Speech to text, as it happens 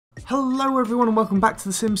Hello everyone and welcome back to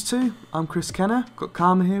The Sims 2. I'm Chris Kenner, got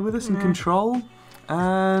Karma here with us in control,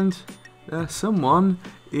 and someone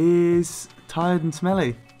is tired and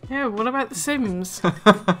smelly. Yeah, what about The Sims?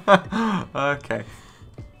 Okay.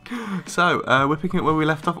 So, we're picking up where we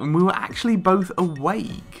left off, and we were actually both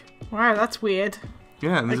awake. Wow, that's weird.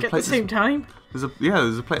 Yeah, and Like at the same time? There's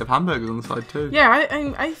a plate of hamburgers on the side too. Yeah,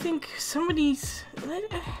 I think somebody's...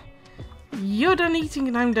 You're done eating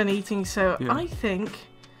and I'm done eating, so Yeah. I think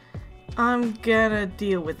I'm gonna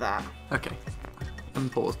deal with that. Okay.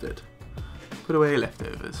 Unpaused it. Put away your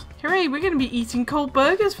leftovers. Hooray, we're gonna be eating cold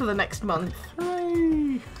burgers for the next month.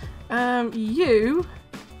 Hooray! You...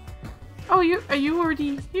 Oh, you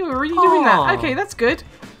already doing that? Okay, that's good.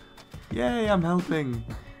 Yay, I'm helping.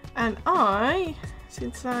 And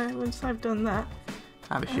once I've done that,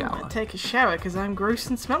 Have a I'm shower. gonna take a shower because I'm gross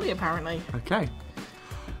and smelly apparently. Okay.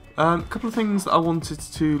 A couple of things that I wanted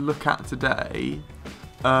to look at today.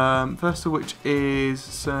 First of which is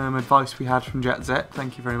some advice we had from JetZ.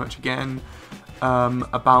 Thank you very much again.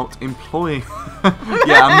 About employing.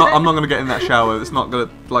 Yeah, I'm not gonna get in that shower. It's not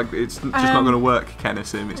gonna it's just not gonna work,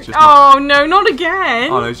 Kennesim. It's just. Oh no, not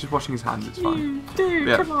again! Oh no, he's just washing his hands. It's fine. Dude,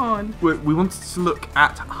 Yeah. come on. We wanted to look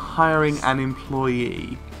at hiring an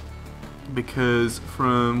employee because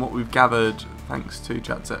from what we've gathered, thanks to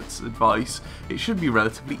JetZ's advice, it should be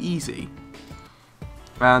relatively easy.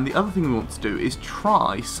 And the other thing we want to do is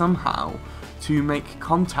try somehow to make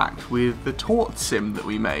contact with the Tort-Sim that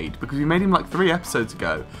we made, because we made him like 3 episodes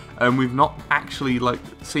ago and we've not actually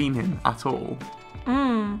seen him at all.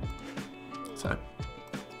 So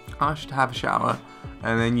I should have a shower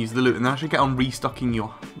and then use the loot, and then I should get on restocking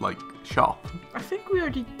your shop. I think we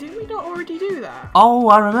did we not already do that? Oh,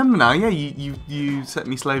 I remember now. Yeah, you set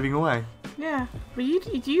me slaving away. Yeah, but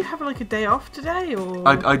do you have a day off today, or?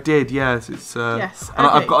 I did, yes. It's yes. Okay. And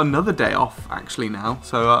I've got another day off actually now,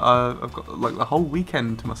 so I've got the whole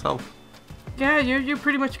weekend to myself. Yeah, you're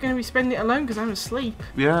pretty much going to be spending it alone because I'm asleep.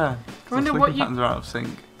 Yeah. I wonder the what sleeping patterns are out of sync.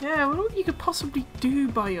 Yeah, I wonder what you could possibly do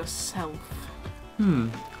by yourself.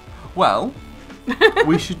 Well,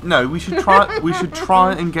 we should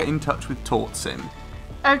try and get in touch with Tort-Sim.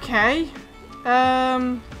 Okay.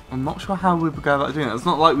 I'm not sure how we would go about doing that. It's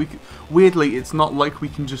not like we can, weirdly, it's not like we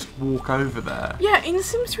can just walk over there. Yeah, in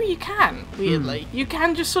Sims 3 you can, weirdly. You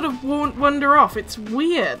can just sort of wander off. It's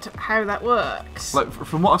weird how that works.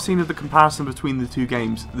 From what I've seen of the comparison between the two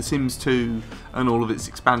games, The Sims 2 and all of its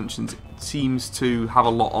expansions, it seems to have a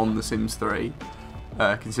lot on The Sims 3,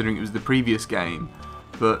 considering it was the previous game.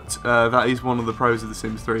 But that is one of the pros of The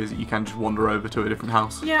Sims 3, is that you can just wander over to a different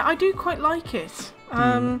house. Yeah, I do quite like it.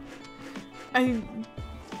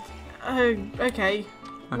 Okay.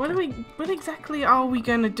 What exactly are we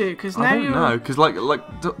gonna do? Because now I don't know, because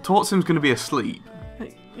Tort-Sim's going to be asleep.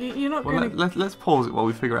 You're not going to. Let's pause it while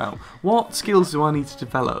we figure out what skills do I need to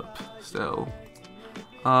develop still.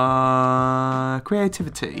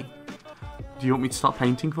 Creativity. Do you want me to start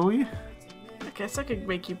painting for you? I guess I could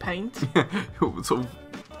make you paint. Sort of.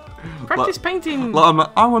 Practice painting. I'm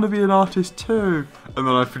like, I want to be an artist too, and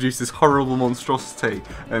then I produce this horrible monstrosity,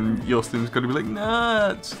 and your Sim's got to be like,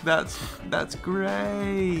 no, that's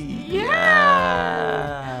great.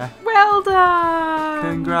 Yeah. Well done.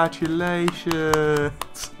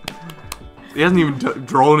 Congratulations. He hasn't even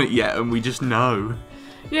drawn it yet, and we just know.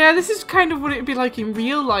 Yeah, this is kind of what it'd be like in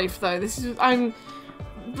real life, though. The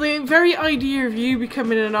very idea of you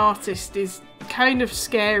becoming an artist is kind of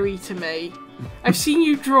scary to me. I've seen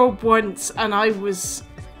you draw once, and I was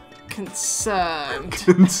concerned.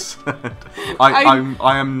 I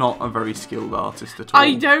am not a very skilled artist at all.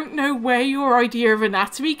 I don't know where your idea of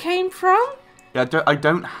anatomy came from. Yeah, I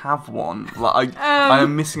don't have one. I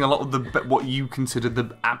am missing a lot of what you consider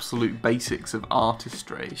the absolute basics of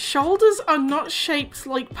artistry. Shoulders are not shaped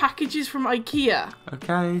like packages from IKEA.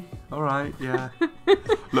 Okay, all right, yeah.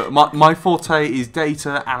 Look, my forte is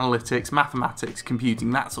data, analytics, mathematics,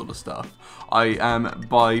 computing, that sort of stuff. I am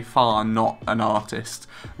by far not an artist,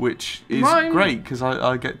 which is great because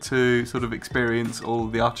I get to sort of experience all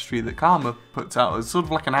of the artistry that Karma puts out as sort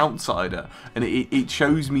of like an outsider, and it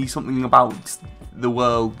shows me something about the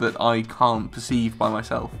world that I can't perceive by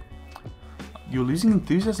myself. You're losing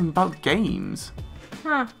enthusiasm about games.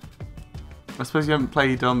 Huh. I suppose you haven't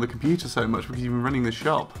played on the computer so much because you've been running the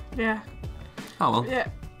shop. Yeah. Oh well. Yeah,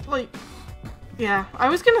 yeah, I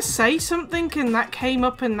was going to say something and that came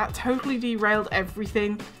up and that totally derailed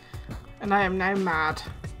everything. And I am now mad.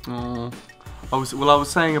 Oh. I was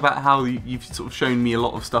saying about how you've sort of shown me a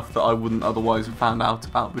lot of stuff that I wouldn't otherwise have found out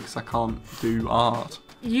about because I can't do art.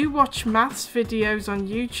 you watch maths videos on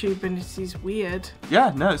YouTube and it is weird.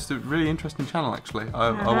 Yeah, no, it's a really interesting channel actually.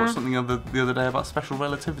 I watched something the other day about special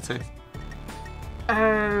relativity.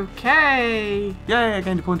 Okay. Yay, I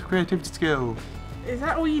gained a point of creativity skill. Is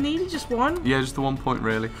that all you needed? Just one? Yeah, just the 1 point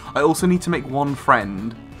really. I also need to make one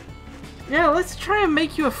friend. Yeah, let's try and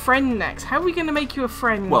make you a friend next. How are we going to make you a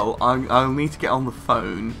friend? Well, I'll need to get on the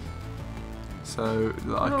phone so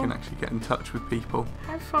that I can actually get in touch with people.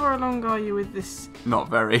 How far along are you with this? Not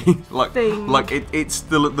very. Thing? It's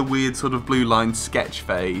still at the weird sort of blue line sketch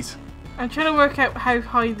phase. I'm trying to work out how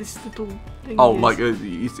high this little thing Oh, is. like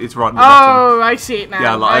it's right in the bottom. Oh, I see it now.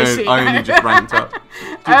 Yeah, like I only just ranked up.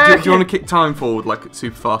 Okay. Do you want to kick time forward like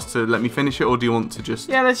super fast to let me finish it, or do you want to just?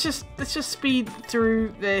 Yeah, let's just speed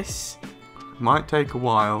through this. Might take a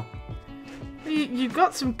while. You've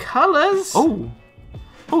got some colours. Oh,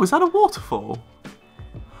 is that a waterfall?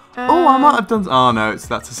 Oh, I might have done. Oh no,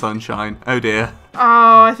 that's a sunshine. Oh dear.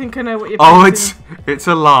 Oh, I think I know what you're. Oh, it's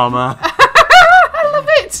a llama. I love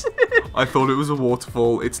it. I thought it was a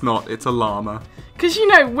waterfall. It's not. It's a llama. Because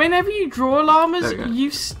whenever you draw llamas,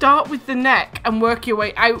 you start with the neck and work your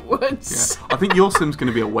way outwards. Yeah. I think your sim's going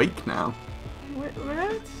to be awake now. What?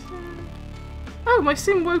 Oh, my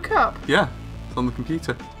sim woke up. Yeah, it's on the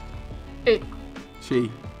computer. It.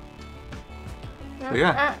 She. So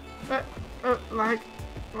yeah. Like.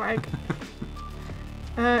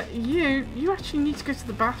 You actually need to go to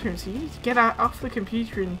the bathroom, so you need to get off the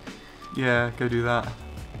computer and. Yeah, go do that.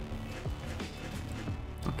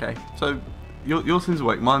 Okay, so your sim's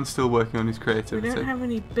awake. Mine's still working on his creativity. We don't have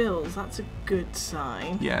any bills. That's a good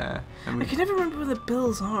sign. Yeah. I can never remember where the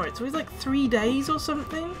bills are. It's always like 3 days or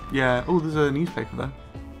something. Yeah. Oh, there's a newspaper there.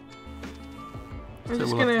 I'm so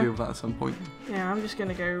just we'll have to deal with that at some point. Yeah, I'm just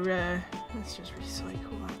gonna go. Let's just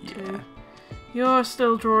recycle that too. You're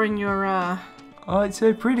still drawing your Oh, it's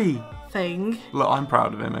so pretty. thing. Look, I'm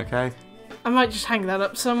proud of him. Okay. I might just hang that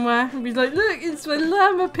up somewhere and be like, look, it's my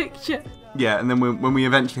llama picture. Yeah, and then when we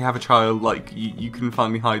eventually have a child, like you can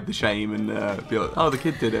finally hide the shame and be like, oh, the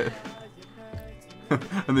kid did it,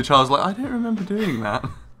 and the child's like, I don't remember doing that.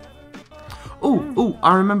 Oh,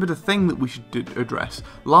 I remembered a thing that we should address.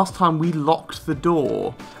 Last time we locked the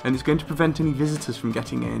door, and it's going to prevent any visitors from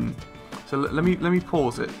getting in. So let me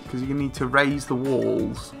pause it because you need to raise the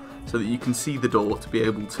walls so that you can see the door to be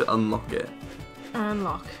able to unlock it.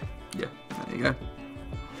 Unlock. Yeah, there you go.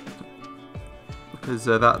 Because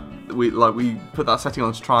we put that setting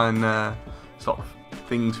on to try and stop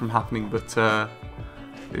things from happening, but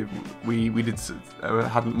we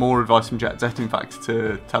had more advice from Jet in fact,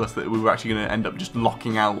 to tell us that we were actually going to end up just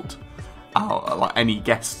locking out like any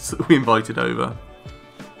guests that we invited over.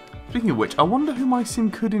 Speaking of which, I wonder who my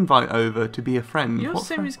sim could invite over to be a friend. Your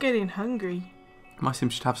sim is getting hungry. My sim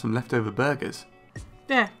should have some leftover burgers.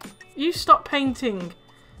 Yeah, you stop painting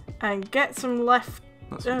and get some left.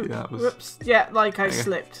 Whoops. Yeah, like I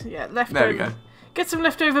slipped. Yeah, leftover. There we go. Get some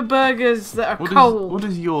leftover burgers that are cold. What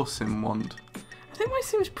does your sim want? I think my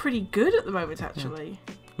sim's pretty good at the moment, actually.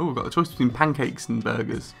 Oh, we've got the choice between pancakes and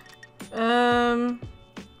burgers. Burgers.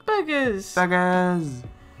 Burgers.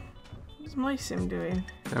 What's my sim doing?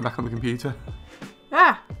 Go back on the computer.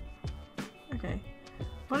 Ah. Okay.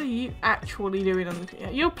 What are you actually doing on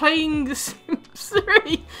the? You're playing The Sims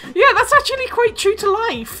 3. Yeah, that's actually quite true to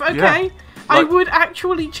life. Okay. Yeah. I would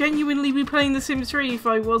actually genuinely be playing The Sims 3 if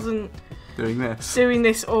I wasn't doing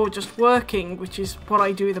this or just working, which is what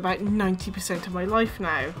I do with about 90% of my life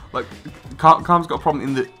now. Like, Calm's got a problem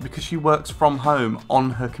in that because she works from home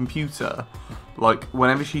on her computer, like,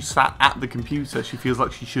 whenever she's sat at the computer, she feels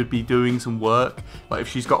like she should be doing some work. Like, if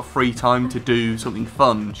she's got free time to do something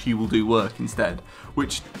fun, she will do work instead.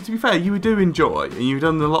 Which, to be fair, you do enjoy, and you've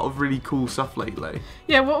done a lot of really cool stuff lately.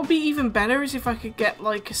 Yeah, what would be even better is if I could get,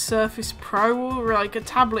 like, a Surface Pro or, like, a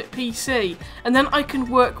tablet PC, and then I can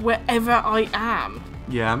work wherever I am.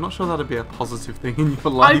 Yeah, I'm not sure that'd be a positive thing in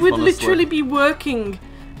your life, I would honestly. literally be working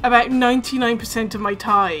about 99% of my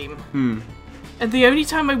time. And the only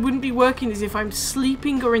time I wouldn't be working is if I'm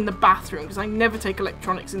sleeping or in the bathroom, because I never take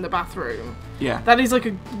electronics in the bathroom. Yeah. That is like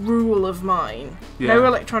a rule of mine. Yeah. No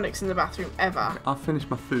electronics in the bathroom, ever. Okay, I've finished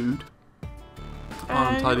my food.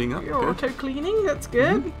 I'm tidying up. You're auto-cleaning, that's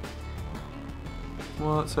good.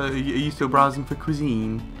 What? So are you still browsing for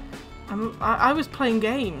cuisine? I was playing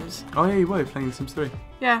games. Oh yeah, you were playing The Sims 3.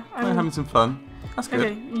 Yeah. I'm having some fun. That's good.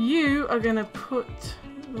 Okay, you are going to put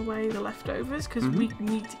away the leftovers because we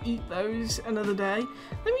need to eat those another day.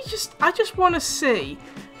 I just want to see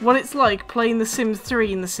what it's like playing The Sims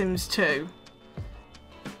 3 and The Sims 2.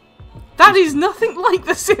 That is nothing like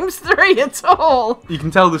The Sims 3 at all. You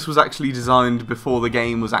can tell this was actually designed before the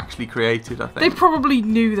game was actually created, I think. They probably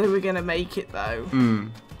knew they were going to make it, though.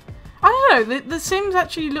 I don't know, the Sims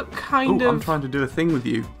actually look kind of... I'm trying to do a thing with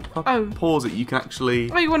you. If I pause it, you can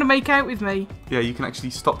actually... Oh, you want to make out with me? Yeah, you can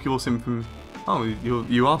actually stop your Sim from... Oh,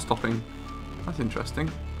 you are stopping. That's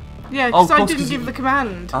interesting. Yeah, because I didn't give the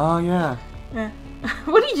command. Oh, yeah. Yeah.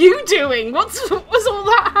 What are you doing? What was all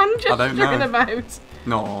that hand gesturing about?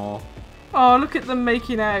 No. Oh, look at them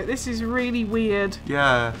making out. This is really weird.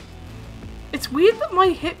 Yeah. It's weird that my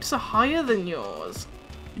hips are higher than yours.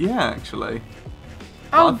 Yeah, actually.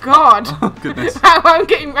 Oh God! Oh goodness! I'm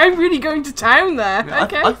really going to town there. Yeah,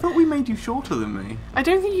 okay. I thought we made you shorter than me. I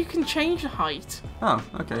don't think you can change the height. Oh,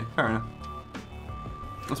 okay, fair enough.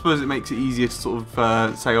 I suppose it makes it easier to sort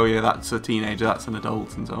of say, oh yeah, that's a teenager, that's an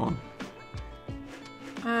adult, and so on.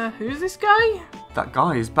 Who's this guy? That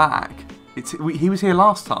guy is back. He was here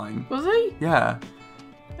last time. Was he? Yeah.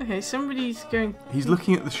 Okay, somebody's going. He's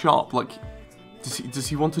looking at the shop. Like, does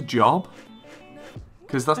he want a job?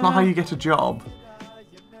 Because that's not how you get a job.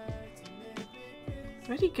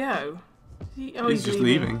 Where'd he go? He's just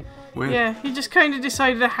leaving. Weird. Yeah, he just kind of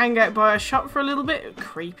decided to hang out by a shop for a little bit.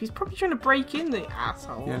 Creep. He's probably trying to break in, the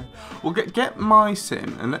asshole. Yeah. Well, get my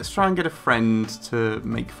Sim and let's try and get a friend to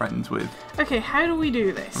make friends with. Okay, how do we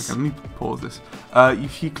do this? Okay, let me pause this.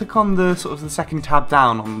 If you click on the sort of the second tab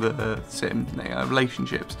down on the Sim,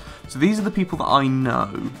 relationships. So these are the people that I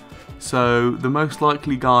know. So the most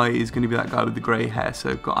likely guy is going to be that guy with the grey hair. So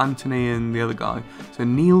I've got Anthony and the other guy. So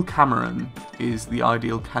Neil Cameron is the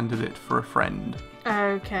ideal candidate for a friend.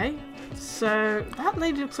 Okay. So that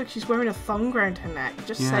lady looks like she's wearing a thong around her neck.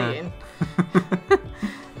 Just saying.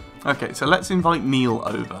 Okay, so let's invite Neil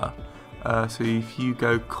over. So if you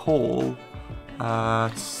go call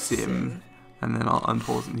Sim, and then I'll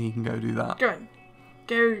unpause it and he can go do that.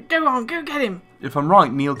 Go on, go get him. If I'm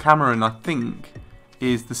right, Neil Cameron, I think,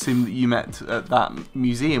 is the Sim that you met at that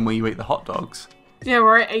museum where you ate the hot dogs. Yeah,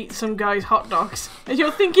 where I ate some guy's hot dogs. And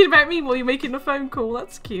you're thinking about me while you're making a phone call.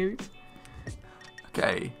 That's cute.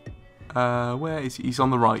 Okay. Where is he? He's on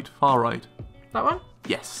the right. Far right. That one?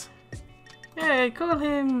 Yes. Yeah, call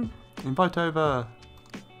him. Invite over.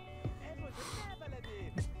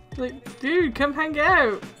 Like, dude, come hang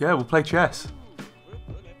out. Yeah, we'll play chess.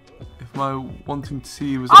 If my wanting to see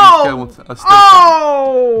you was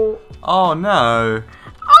Oh no.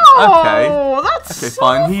 Oh, okay. That's okay, so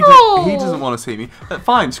fine. He doesn't want to see me.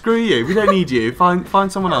 Fine, screw you. We don't need you. Find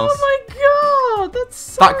someone else. Oh my God, that's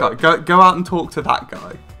so... That guy. Go out and talk to that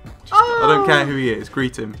guy. I don't care who he is.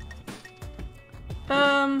 Greet him.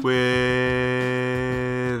 With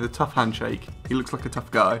a tough handshake. He looks like a tough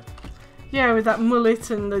guy. Yeah, with that mullet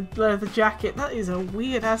and the leather jacket. That is a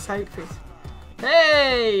weird ass outfit.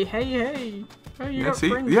 Hey. Oh, you got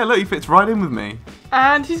friends. Yeah, look, he fits right in with me.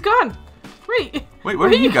 And he's gone. Wait, where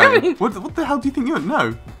are you going? What the hell do you think you're...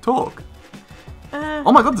 No, talk.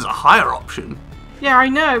 Oh my God, there's a higher option. Yeah, I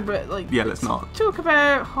know, but like... Yeah, let's not. Talk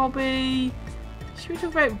about hobby. Should we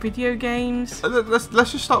talk about video games? Let's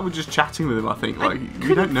just start with just chatting with him, I think. Like,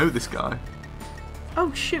 we don't know this guy.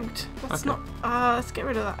 Oh, shoot. That's not... let's get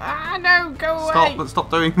rid of that. No, go away.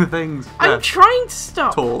 Stop doing the things. Yeah. I'm trying to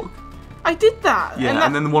stop. Talk. I did that. Yeah,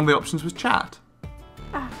 and then one of the options was chat.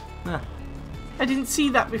 Yeah. I didn't see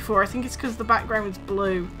that before. I think it's because the background's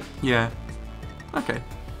blue. Yeah. Okay.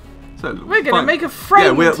 So we're going to make a friend.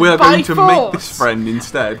 Yeah, we're going to make this friend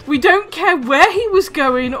instead. We don't care where he was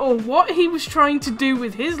going or what he was trying to do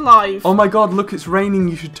with his life. Oh my God, look, it's raining.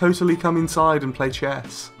 You should totally come inside and play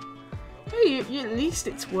chess. Hey, at least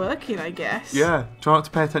it's working, I guess. Yeah. Try not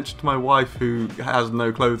to pay attention to my wife who has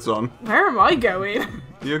no clothes on. Where am I going?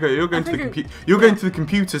 You're going to the computer. You're going to the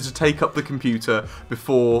computer to take up the computer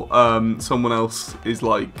before someone else is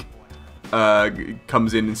like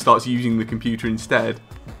comes in and starts using the computer instead.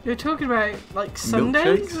 You're talking about like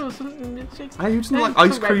Sundays or something? Milkshakes? Hey, you just like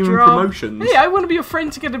ice cream and promotions. Hey, I want to be your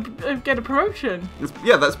friend to get a promotion.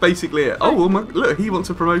 Yeah, that's basically it. Oh, well, look, he wants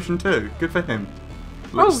a promotion too. Good for him.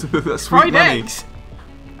 That's sweet fried money. Eggs.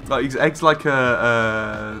 Like eggs, like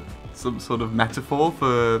some sort of metaphor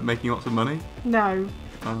for making lots of money. No.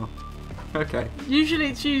 Oh. Okay. Usually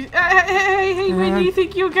it's you. Hey, where do you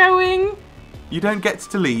think you're going? You don't get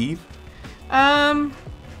to leave. Should I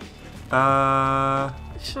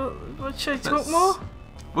talk more?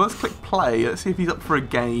 Well, let's click play. Let's see if he's up for a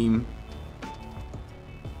game.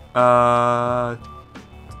 Catch,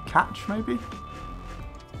 maybe?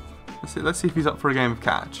 Let's see if he's up for a game of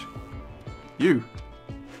catch. You.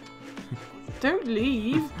 Don't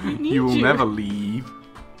leave. We need you will never leave.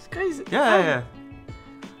 This guy's... Yeah.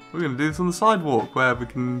 We're going to do this on the sidewalk where we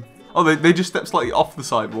can Oh, they just step slightly off the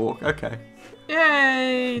sidewalk. Okay.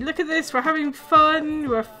 Yay! Look at this. We're having fun.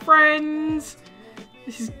 We're friends.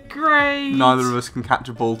 This is great. Neither of us can catch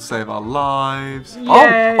a ball to save our lives.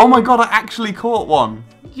 Yay. Oh my god, I actually caught one.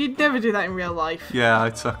 You'd never do that in real life. Yeah,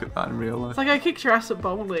 I'd suck at that in real life. It's like I kicked your ass at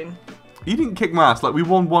bowling. You didn't kick my ass. Like, we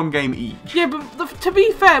won one game each. Yeah, but to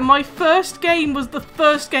be fair, my first game was the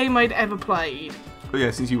first game I'd ever played. Oh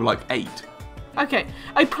yeah, since you were like 8. Okay,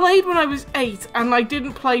 I played when I was 8, and I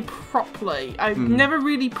didn't play properly. I've never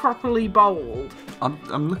really properly bowled.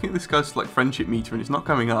 I'm looking at this guy's like friendship meter, and it's not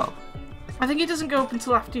coming up. I think it doesn't go up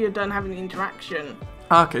until after you're done having the interaction.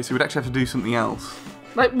 Okay, so we'd actually have to do something else.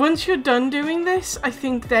 Like, once you're done doing this, I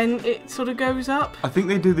think then it sort of goes up. I think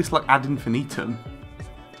they do this like ad infinitum.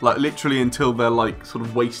 Like, literally until they're like sort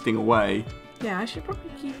of wasting away. Yeah, I should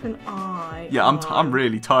probably keep an eye. Yeah, on... I'm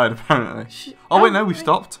really tired apparently. Oh wait, no, we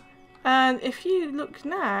stopped. And if you look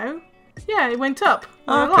now, yeah, it went up.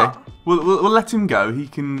 Oh, A okay. lot. We'll let him go. He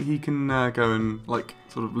can go and like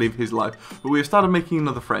sort of live his life. But we've started making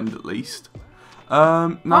another friend at least.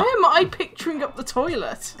 Why am I picturing up the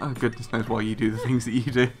toilet? Oh, goodness knows why you do the things that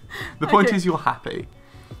you do. The point is you're happy.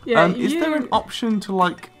 Yeah. Is there an option to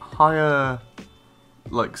like hire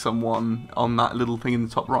like someone on that little thing in the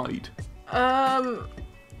top right?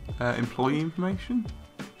 Employee information?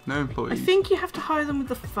 No employees. I think you have to hire them with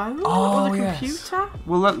the phone or the computer.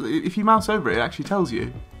 Well, if you mouse over it, it actually tells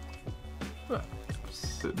you. What?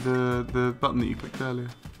 The button that you clicked earlier.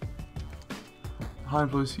 Hire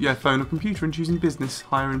employees. Yeah, phone or computer and choosing business.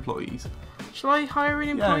 Hire employees. Shall I hire an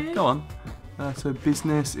employee? Yeah, go on. So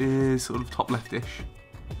business is sort of top leftish.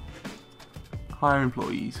 Hire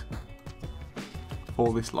employees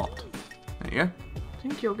for this lot. There you go. I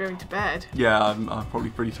think you're going to bed. Yeah, I'm probably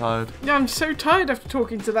pretty tired. Yeah, I'm so tired after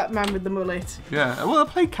talking to that man with the mullet. Yeah, well, I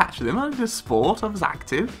played catch with him. I did a sport. I was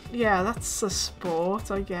active. Yeah, that's a sport,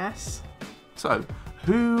 I guess. So,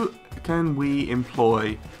 who can we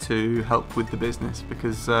employ to help with the business?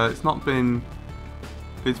 Because it's not been...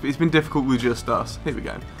 It's been difficult with just us. Here we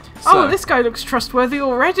go. So, this guy looks trustworthy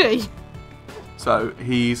already. So,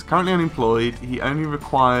 he's currently unemployed. He only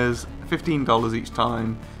requires $15 each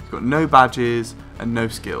time. He's got no badges and no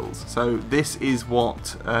skills. So, this is what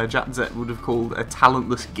Jatzet would have called a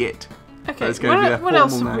talentless git. Okay, what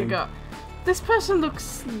else have we got? This person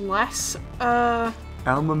looks less...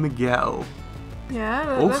 Elmer Miguel.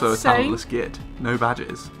 Yeah, also that's a talentless git. No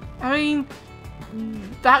badges. I mean,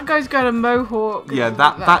 that guy's got a mohawk. Yeah,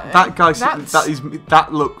 that guy. That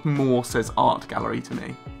look more says art gallery to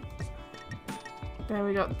me. There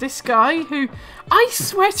we go. This guy who, I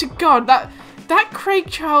swear to God, that Craig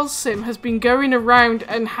Charles Sim has been going around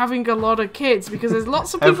and having a lot of kids because there's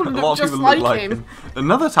lots of people who look just like him.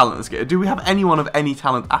 Another talentless git. Do we have anyone of any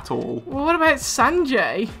talent at all? Well, what about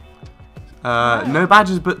Sanjay? No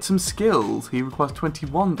badges, but some skills. He requires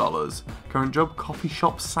 $21. Current job, coffee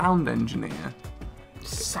shop sound engineer.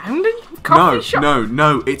 Coffee shop?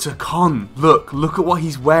 No, it's a con. Look at what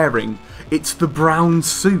he's wearing. It's the brown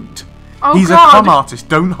suit. Oh, he's God. a con artist.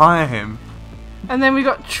 Don't hire him. And then we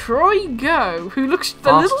got Troy Go, who looks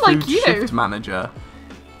a little like you. Shift manager.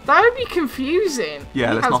 That would be confusing.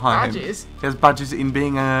 Yeah, let's not hire him. He has badges in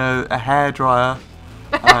being a hairdryer.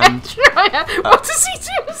 And what does he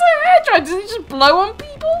do as a hairdryer? Does he just blow on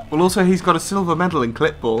people? Well, also he's got a silver medal in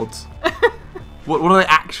clipboards. What are they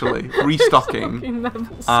actually? Restocking.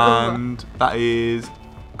 And that is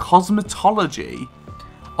cosmetology.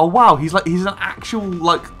 Oh wow, he's an actual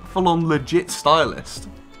like full-on legit stylist.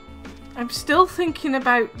 I'm still thinking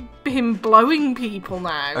about him blowing people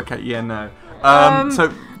now. Okay, yeah, no.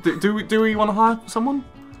 So do we want to hire someone?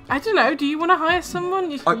 I don't know. Do you want to hire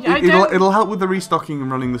someone? It'll help with the restocking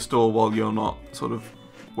and running the store while you're not sort of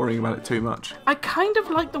worrying about it too much. I kind of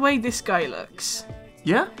like the way this guy looks.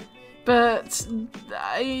 Yeah? But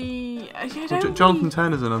I don't... Jonathan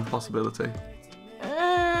Turner's another possibility.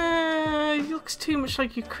 He looks too much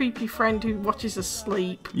like your creepy friend who watches us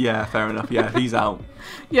sleep. Yeah, fair enough. Yeah, he's out.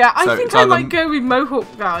 Yeah, I think I might go with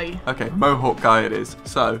Mohawk guy. Okay, Mohawk guy it is.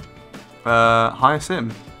 So, hire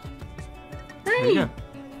Sim. There you go.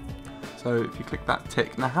 So if you click that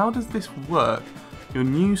tick. Now how does this work? Your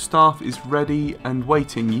new staff is ready and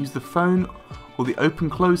waiting. Use the phone or the open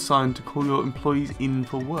close sign to call your employees in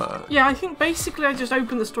for work. Yeah, I think basically I just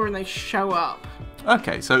open the store and they show up.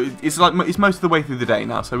 Okay, so it's most of the way through the day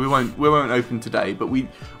now, so we won't open today, but we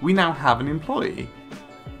now have an employee.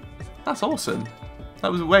 That's awesome.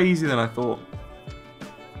 That was way easier than I thought.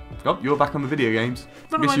 Oh, you're back on the video games.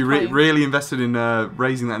 I guess you really invested in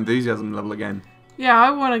raising that enthusiasm level again. Yeah,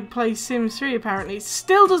 I want to play Sims 3 apparently. It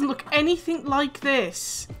still doesn't look anything like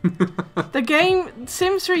this. The game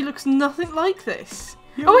Sims 3 looks nothing like this.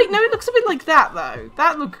 Yeah. Oh wait, no, it looks a bit like that though.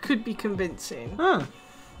 That look could be convincing. Huh.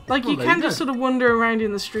 Like Well, you there can you just go. sort of wander around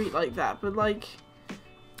in the street like that, but like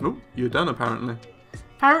Oh, you're done apparently.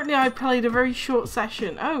 apparently I played a very short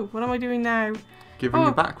session. Oh, what am I doing now? Giving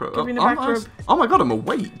a back rub. giving a Oh, back nice. rub. Oh my god, I'm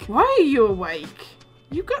awake. Why are you awake?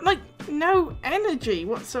 You've got like no energy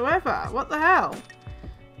whatsoever. What the hell?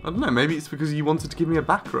 I don't know, maybe it's because you wanted to give me a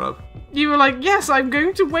back rub. You were like, yes, I'm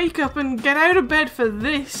going to wake up and get out of bed for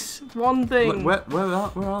this one thing. Like, where are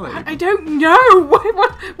they? I don't know.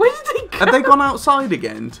 Where did they go? Have they gone outside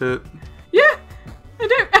again to... Yeah,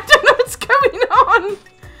 I don't know what's going on.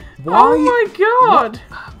 Why? Oh my god.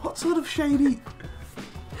 What sort of shady...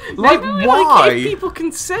 Like, Maybe we why? like if people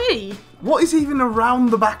can see. What is even around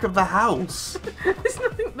the back of the house? There's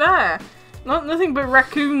nothing there. Nothing but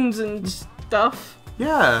raccoons and stuff.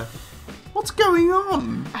 Yeah. What's going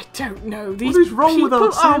on? I don't know. These is wrong with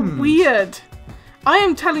people our are Sims? weird. I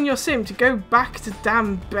am telling your sim to go back to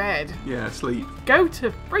damn bed. Yeah, sleep. Go to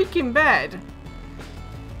freaking bed.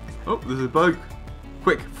 Oh, there's a bloke.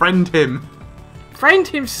 Quick, friend him. Friend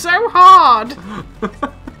him so hard.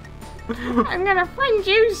 I'm gonna friend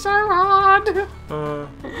you so hard.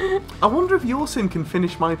 I wonder if your sim can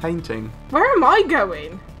finish my painting. Where am I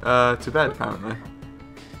going? To bed, apparently.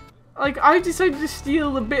 Like, I decided to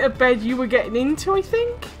steal the bit of bed you were getting into, I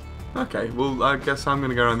think. Okay, well, I guess I'm going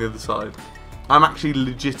to go around the other side. I'm actually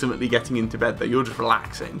legitimately getting into bed, though. You're just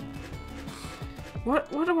relaxing. What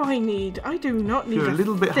do I need? I do not need You're a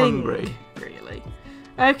little bit thing, hungry. really.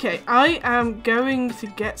 Okay, I am going to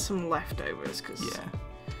get some leftovers, because Yeah.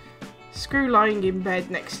 screw lying in bed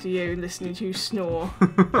next to you and listening to you snore.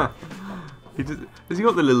 Has he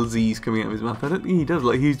got the little Z's coming out of his mouth? I don't think he does.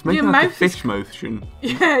 Like, he's making Your like a mouth is- fish motion.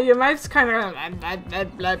 Yeah, your mouth's kind of I'm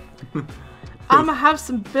gonna have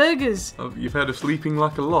some burgers. Oh, you've heard of sleeping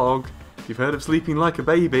like a log. You've heard of sleeping like a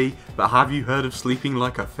baby. But have you heard of sleeping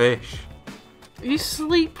like a fish? You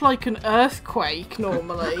sleep like an earthquake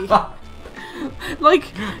normally.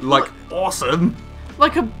 like awesome.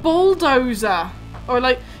 like a bulldozer. Or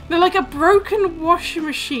like a broken washing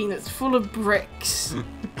machine that's full of bricks.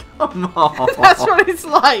 Come on. That's what it's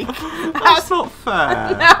like. That's not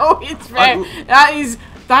fair. No, it's fair.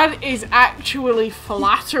 That is actually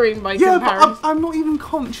flattering by Yeah, comparison. but I'm not even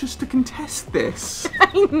conscious to contest this.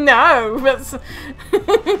 I know, that's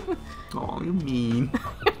Oh, you're mean.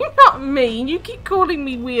 not mean. You keep calling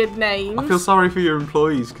me weird names. I feel sorry for your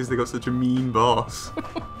employees because they got such a mean boss.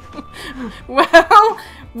 Well,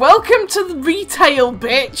 welcome to the retail,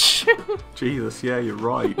 bitch. Jesus, yeah, you're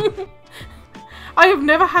right. I have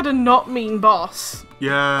never had a not mean boss.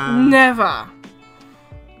 Yeah. Never.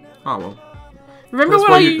 Oh well. Remember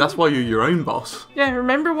That's why you're your own boss. Yeah,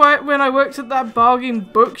 remember when I worked at that bargain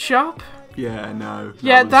bookshop? Yeah, no.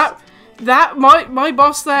 Yeah, was- my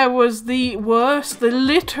boss there was the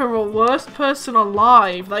literal worst person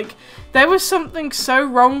alive. Like, there was something so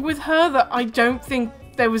wrong with her that I don't think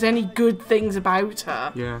there was any good things about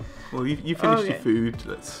her. Yeah. Well, you finished your Okay. food.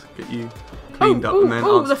 Let's get you cleaned up and then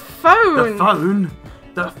the phone! The phone.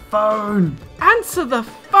 The phone. Answer the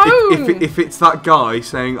phone! If it's that guy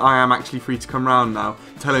saying I am actually free to come round now,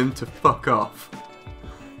 tell him to fuck off.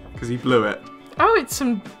 Because he blew it. Oh, it's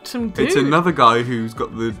some dude. It's another guy who's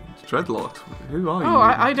got the dreadlocks. Who are you? Oh,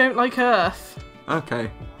 I don't like Earth.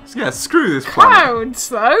 Okay. So yeah, screw this planet. Clouds,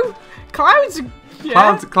 though. Clouds are...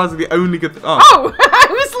 Yeah. Clouds are the only good... Oh. Oh, I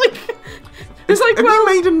was like... It's like, Have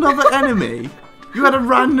well... you made another enemy? You had a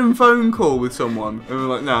random phone call with someone, and we're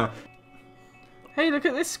like, nah. Hey, look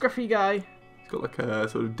at this scruffy guy. He's got like a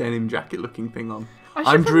sort of denim jacket looking thing on. I should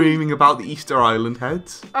I'm probably- dreaming about the Easter Island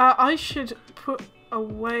heads. I should put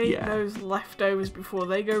away Yeah. those leftovers before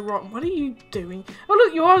they go rotten. What are you doing? Oh,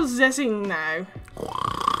 look, you are zezzing now.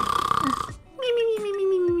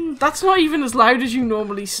 That's not even as loud as you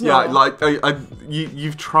normally snore. Yeah, like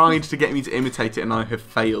you've tried to get me to imitate it, and I have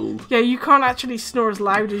failed. Yeah, you can't actually snore as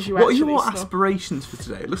loud as you What are actually your snore. aspirations for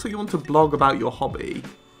today? It looks like you want to blog about your hobby.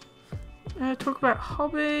 Talk about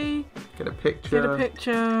hobby, Get a picture. get a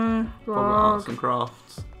picture, Blog about arts blog. and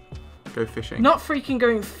crafts. Go fishing. Not freaking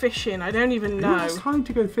going fishing, I don't even Who know. has time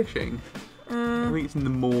to go fishing? I Uh, think it's in the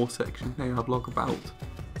more section. Hey, I blog about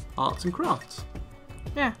arts and crafts.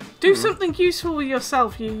 yeah, do something useful with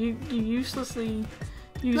yourself, you uselessly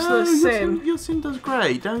useless No, sim. your sim does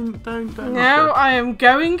great. Don't. Now I am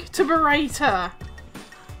going to berate her.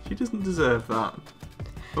 She doesn't deserve that.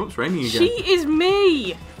 Oh, it's raining again. She is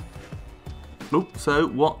me. Oh, so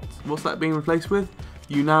what's that being replaced with?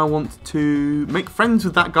 You now want to make friends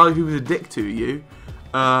with that guy who was a dick to you.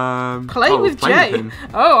 Play with Jay. him.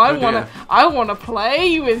 Oh, dear. I wanna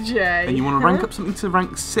play with Jay. And you want to rank up something to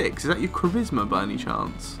rank 6. Is that your charisma by any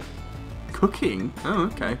chance? cooking.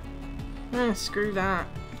 Oh, okay. Screw that.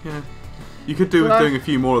 Yeah. You could do with doing a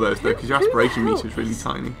few more of those though, because your aspiration meter is really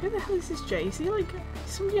tiny. Who the hell is this Jay? Is he like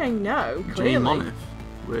somebody I know? Clearly. Jay Monif.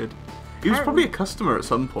 Weird. He was probably a customer at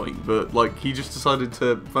some point, but like he just decided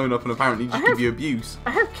to phone up and apparently just give you abuse.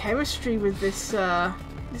 I have chemistry with this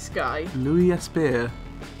this guy. Louis Espere.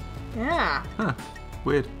 Yeah. Huh.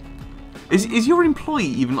 Weird. Is your employee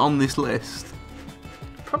even on this list?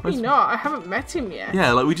 Probably not. I haven't met him yet.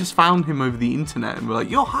 Yeah, like we just found him over the internet and we're like,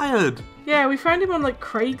 you're hired. Yeah, we found him on like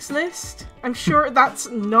Craigslist. I'm sure that's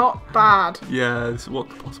not bad. Yeah, what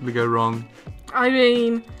could possibly go wrong? I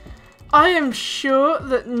mean, I am sure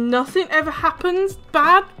that nothing ever happens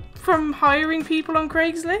bad from hiring people on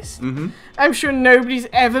Craigslist. Mm-hmm. I'm sure nobody's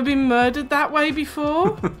ever been murdered that way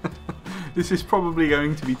before. This is probably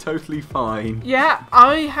going to be totally fine. Yeah,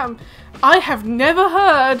 I have never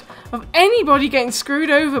heard of anybody getting screwed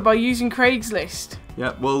over by using Craigslist.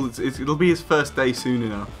 Yeah, well, it'll be his first day soon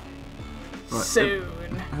enough. Right. Soon.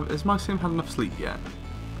 Has my sim had enough sleep yet?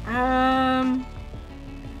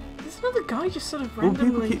 There's another guy just sort of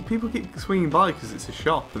randomly... Well, people keep swinging by because it's a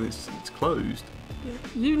shop and it's closed.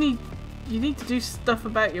 You need to do stuff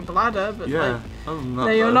about your bladder, but yeah, like, other than that,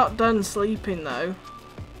 no, you're not done sleeping though.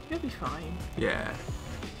 You'll be fine. Yeah.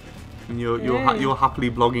 And you're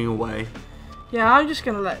happily blogging away. Yeah, I'm just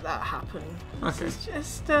gonna let that happen. Okay. It's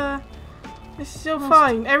just it's still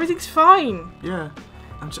fine. Everything's fine. Yeah.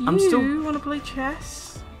 I'm still. You want to play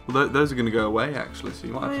chess? Well, those are going to go away actually, so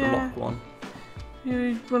you might have to lock one.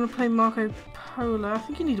 You want to play Marco Polo? I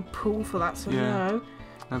think you need a pool for that, so no.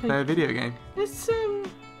 And play a video game. It's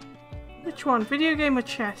which one? Video game or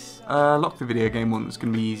chess? Lock the video game one. That's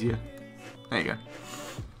going to be easier. There you go.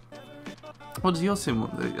 What does your sim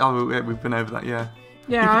want? Oh, we've been over that. Yeah.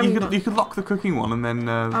 Yeah. You could lock the cooking one and then.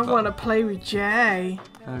 I want to play with Jay.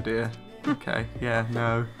 Oh dear. Okay. Yeah.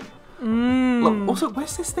 No. Mm. Also,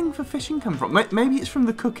 where's this thing for fishing come from? Maybe it's from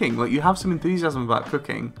the cooking. Like you have some enthusiasm about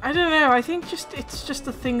cooking. I don't know. I think it's just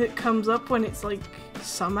a thing that comes up when it's like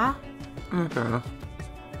summer. Yeah, fair enough.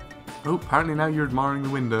 Oh, apparently now you're admiring the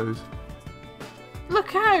windows.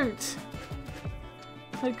 Look out!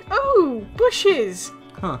 Like, oh, bushes.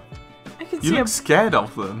 Huh. I can You see look scared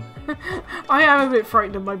of them. I am a bit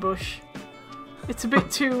frightened of my bush. It's a bit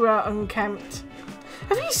too unkempt.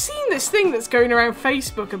 Have you seen this thing that's going around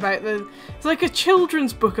Facebook about it's like a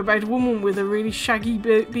children's book about a woman with a really shaggy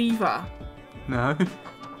beaver? No.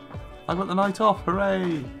 I got the night off,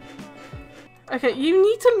 hooray! Okay, you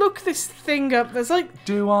need to look this thing up. There's like...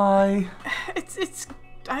 Do I? It's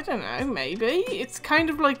I don't know, maybe. It's kind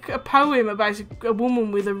of like a poem about a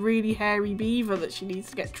woman with a really hairy beaver that she needs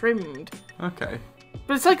to get trimmed. Okay.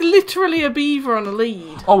 But it's like literally a beaver on a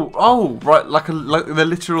lead. Oh, right, like the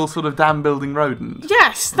literal sort of dam building rodent.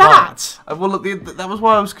 Yes, that. Right. Well, look, that was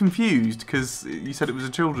why I was confused because you said it was a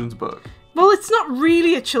children's book. Well, it's not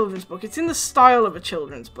really a children's book. It's in the style of a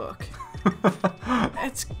children's book.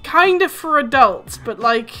 It's kind of for adults, but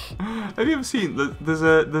like. Have you ever seen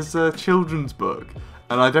there's a children's book,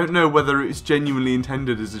 and I don't know whether it's genuinely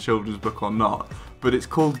intended as a children's book or not, but it's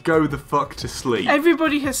called Go the Fuck to Sleep.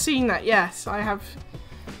 Everybody has seen that. Yes, I have.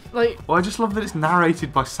 Like, well, I just love that it's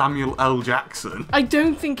narrated by Samuel L. Jackson. I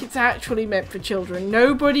don't think it's actually meant for children.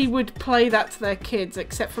 Nobody would play that to their kids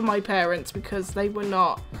except for my parents because they were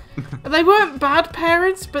not. They weren't bad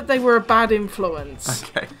parents, but they were a bad influence.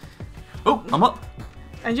 Okay. Oh, I'm up.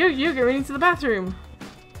 And you're going into the bathroom.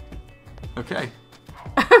 Okay.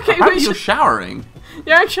 Okay, apparently you're showering.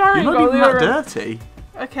 Yeah, I'm showering. You're not even that dirty.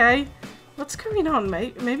 Okay. What's going on,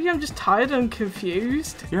 mate? Maybe I'm just tired and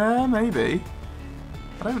confused. Yeah, maybe.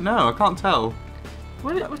 I don't know. I can't tell.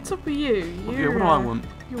 What's up with you? What do I want?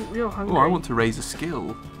 You're hungry. Oh, I want to raise a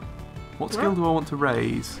skill. What skill do I want to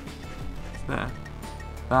raise? There.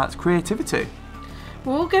 That's creativity.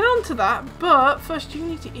 We'll get on to that, but first you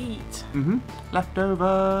need to eat.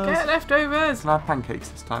 Leftovers. Get leftovers. Can I have pancakes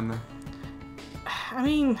this time, though? I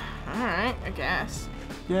mean, alright, I guess.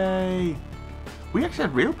 Yay. We actually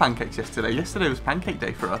had real pancakes yesterday. Yesterday was pancake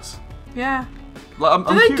day for us. Yeah. Like,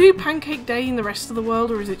 do they do Pancake Day in the rest of the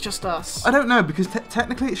world, or is it just us? I don't know, because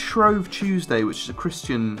technically it's Shrove Tuesday, which is a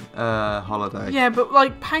Christian holiday. Yeah, but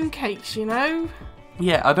like pancakes, you know?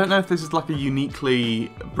 Yeah, I don't know if this is like a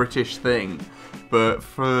uniquely British thing, but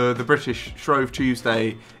for the British, Shrove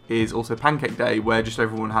Tuesday is also Pancake Day, where just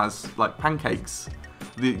everyone has like pancakes.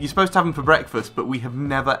 You're supposed to have them for breakfast, but we have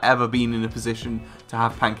never ever been in a position to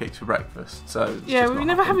have pancakes for breakfast. So yeah, we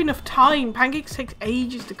never have enough time. Pancakes take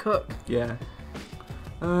ages to cook. Yeah.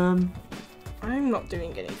 I'm not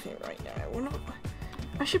doing anything right now.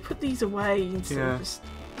 I should put these away instead of just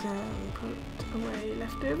put away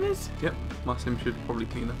leftovers. Yep, my sim should probably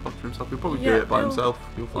clean up after himself. He'll probably do Yeah, it by he'll- himself.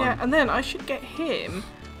 You'll find. Yeah, and then I should get him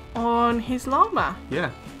on his llama.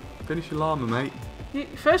 Yeah. Finish your llama, mate.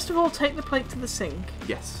 First of all, take the plate to the sink.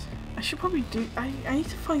 Yes. I should probably do. I need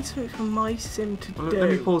to find something for my sim to Well, do. let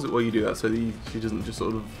me pause it while you do that, so that she doesn't just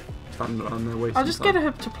sort of stand around there wasting I'll just time. get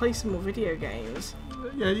her to play some more video games.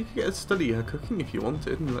 Yeah, you could get her to study her cooking if you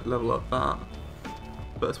wanted and level up that.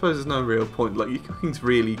 But I suppose there's no real point. Like, your cooking's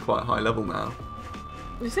really quite high level now.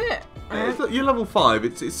 Is it? You're level 5.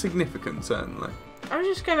 It's significant, certainly. I was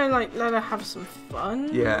just gonna like let her have some fun.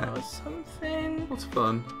 Yeah. Or something. What's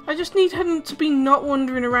fun? I just need her to be not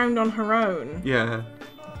wandering around on her own. Yeah.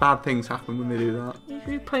 Bad things happen when they do that.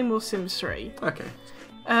 You play more Sims 3. Okay.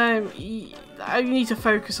 I need to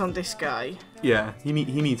focus on this guy. Yeah, he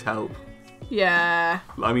needs help. Yeah.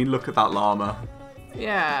 I mean, look at that llama.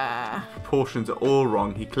 Yeah. Proportions are all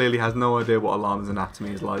wrong. He clearly has no idea what a llama's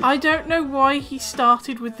anatomy is like. I don't know why he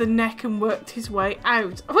started with the neck and worked his way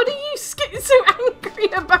out. What are you getting so angry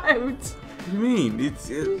about? What do you mean? He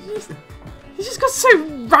just got so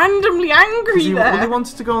randomly angry there. Well, they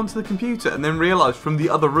wanted to go onto the computer and then realised from the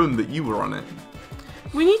other room that you were on it.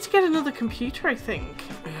 We need to get another computer, I think.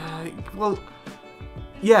 Well,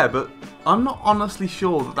 yeah, but I'm not honestly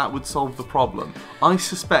sure that would solve the problem. I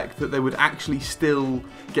suspect that they would actually still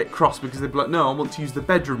get cross because they'd be like, no, I want to use the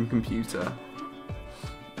bedroom computer.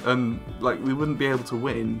 And, like, we wouldn't be able to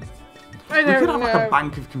win. I We don't could have, like, know. a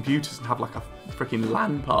bank of computers and have, like, a freaking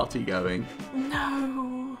LAN party going.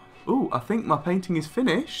 No. Ooh, I think my painting is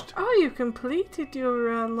finished. Oh, you completed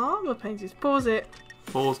your llama paintings. Pause it.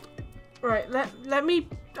 Paused. Right, let me...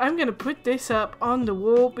 I'm going to put this up on the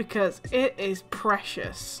wall because it is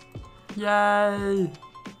precious. Yay!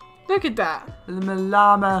 Look at that. I'm a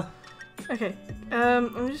llama. Okay,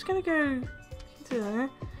 I'm just going to go into there.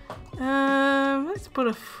 Let's put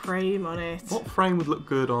a frame on it. What frame would look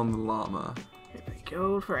good on the llama? Put a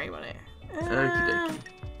gold frame on it. Okie dokie.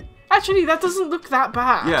 Actually, that doesn't look that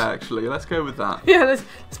bad. Yeah, actually, let's go with that. Yeah, let's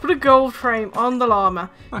put a gold frame on the llama.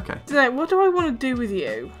 Okay. So, what do I want to do with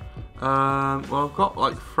you? Well, I've got,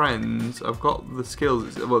 like, friends. I've got the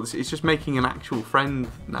skills. Well, it's just making an actual friend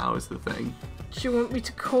now is the thing. Do you want me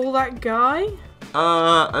to call that guy?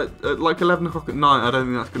 At like 11 o'clock at night, I don't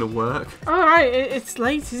think that's going to work. Alright, it's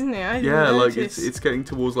late, isn't it? I didn't Yeah, like, notice. it's getting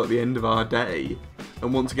towards, like, the end of our day.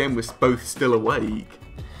 And once again, we're both still awake.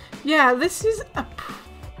 Yeah, this is a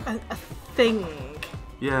thing.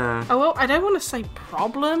 Yeah. Oh, well, I don't want to say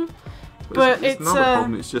problem, but it's not a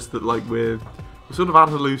problem. It's just that, like, we're sort of at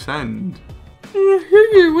a loose end. I'm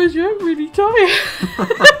really tired.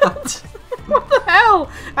 What the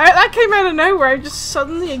hell? That came out of nowhere. I'm just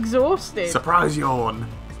suddenly exhausted. Surprise yawn.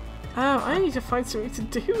 Oh, I need to find something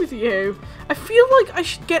to do with you. I feel like I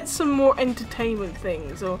should get some more entertainment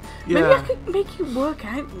things, or maybe I could make you work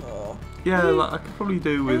out more. Yeah, like, I could probably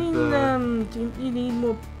do with. Do you need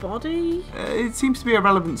more body? It seems to be a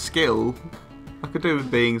relevant skill. I could do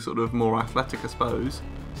with being sort of more athletic, I suppose.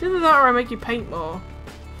 It's either that or I make you paint more.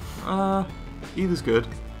 Either's good.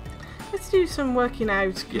 Let's do some working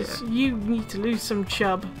out, because you need to lose some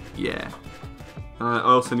chub. Yeah. I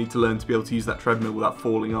also need to learn to be able to use that treadmill without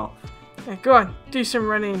falling off. Yeah, go on, do some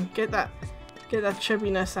running. Get that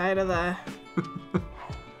chubbiness out of there.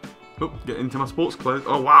 Oh, get into my sports clothes.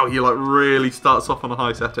 Oh wow, he like really starts off on a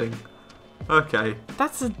high setting. Okay.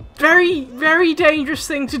 That's a very, very dangerous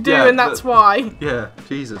thing to do, Yeah, and that's why. Yeah,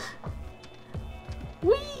 Jesus.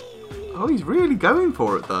 Whee! Oh, he's really going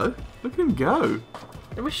for it though. Look at him go.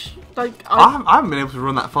 I wish, like, I haven't been able to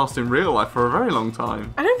run that fast in real life for a very long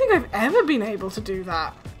time. I don't think I've ever been able to do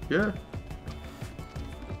that. Yeah.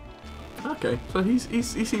 Okay, so he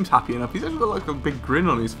seems happy enough. He's actually got like a big grin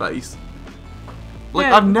on his face. Like,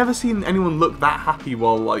 Yeah. I've never seen anyone look that happy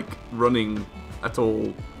while like running at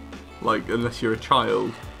all. Like, unless you're a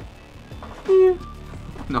child.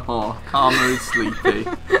 No, Karma is sleepy.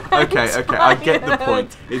 Okay, I get the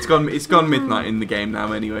point. It's gone midnight in the game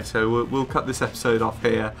now anyway, so we'll cut this episode off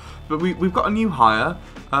here. But we've got a new hire.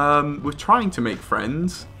 We're trying to make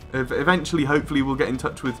friends. Eventually, hopefully, we'll get in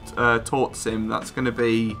touch with Tort-Sim. That's going to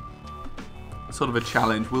be sort of a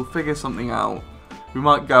challenge. We'll figure something out. We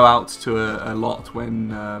might go out to a lot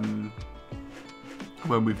when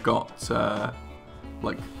we've got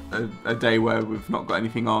like a day where we've not got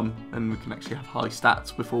anything on and we can actually have high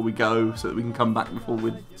stats before we go so that we can come back before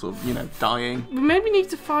we're sort of, you know, dying. We maybe need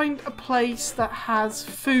to find a place that has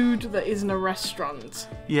food that isn't a restaurant.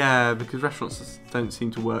 Yeah, because restaurants just don't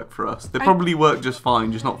seem to work for us. They probably work just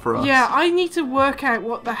fine, just not for us. Yeah, I need to work out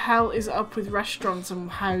what the hell is up with restaurants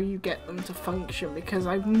and how you get them to function, because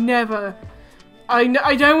I've never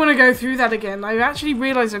I don't want to go through that again. I actually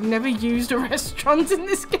realised I've never used a restaurant in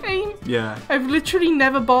this game. Yeah. I've literally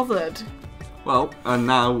never bothered. Well, and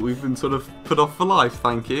now we've been sort of put off for life,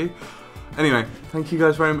 thank you. Anyway, thank you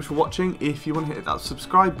guys very much for watching. If you want to hit that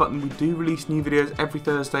subscribe button, we do release new videos every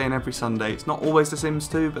Thursday and every Sunday. It's not always The Sims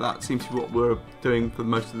 2, but that seems to be what we're doing for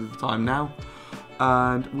most of the time now.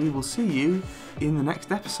 And we will see you in the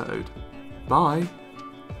next episode. Bye.